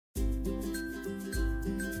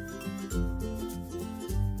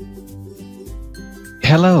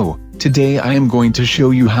Hello, today I am going to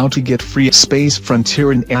show you how to get free Space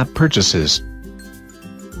Frontier in-app purchases.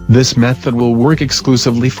 This method will work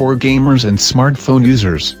exclusively for gamers and smartphone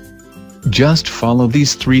users. Just follow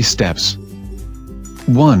these 3 steps.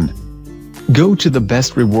 1. Go to the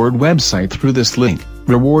best reward website through this link,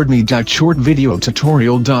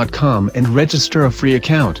 rewardme.shortvideotutorial.com, and register a free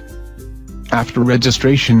account. After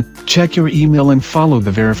registration, check your email and follow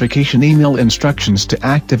the verification email instructions to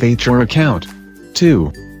activate your account.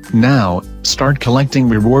 2. Now, start collecting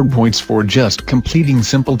reward points for just completing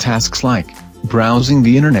simple tasks like browsing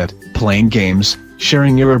the internet, playing games,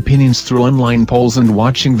 sharing your opinions through online polls, and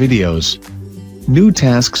watching videos. New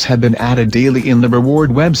tasks have been added daily in the reward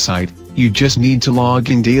website. You just need to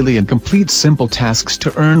log in daily and complete simple tasks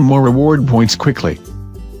to earn more reward points quickly.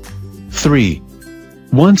 3.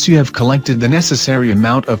 Once you have collected the necessary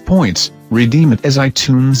amount of points, redeem it as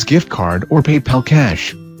iTunes gift card or PayPal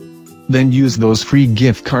cash. Then use those free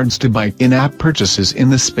gift cards to buy in-app purchases in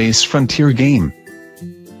the Space Frontier game.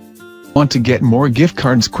 Want to get more gift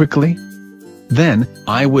cards quickly? Then,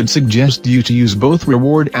 I would suggest you to use both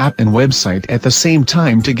reward app and website at the same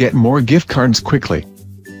time to get more gift cards quickly.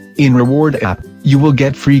 In reward app, you will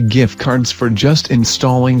get free gift cards for just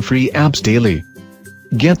installing free apps daily.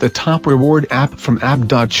 Get the top reward app from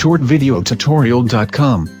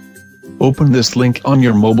app.shortvideotutorial.com. Open this link on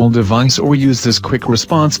your mobile device or use this quick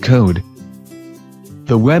response code.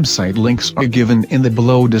 The website links are given in the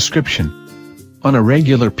below description. On a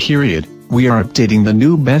regular period, we are updating the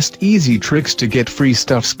new best easy tricks to get free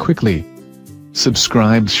stuffs quickly.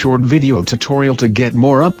 Subscribe Short Video Tutorial to get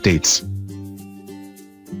more updates.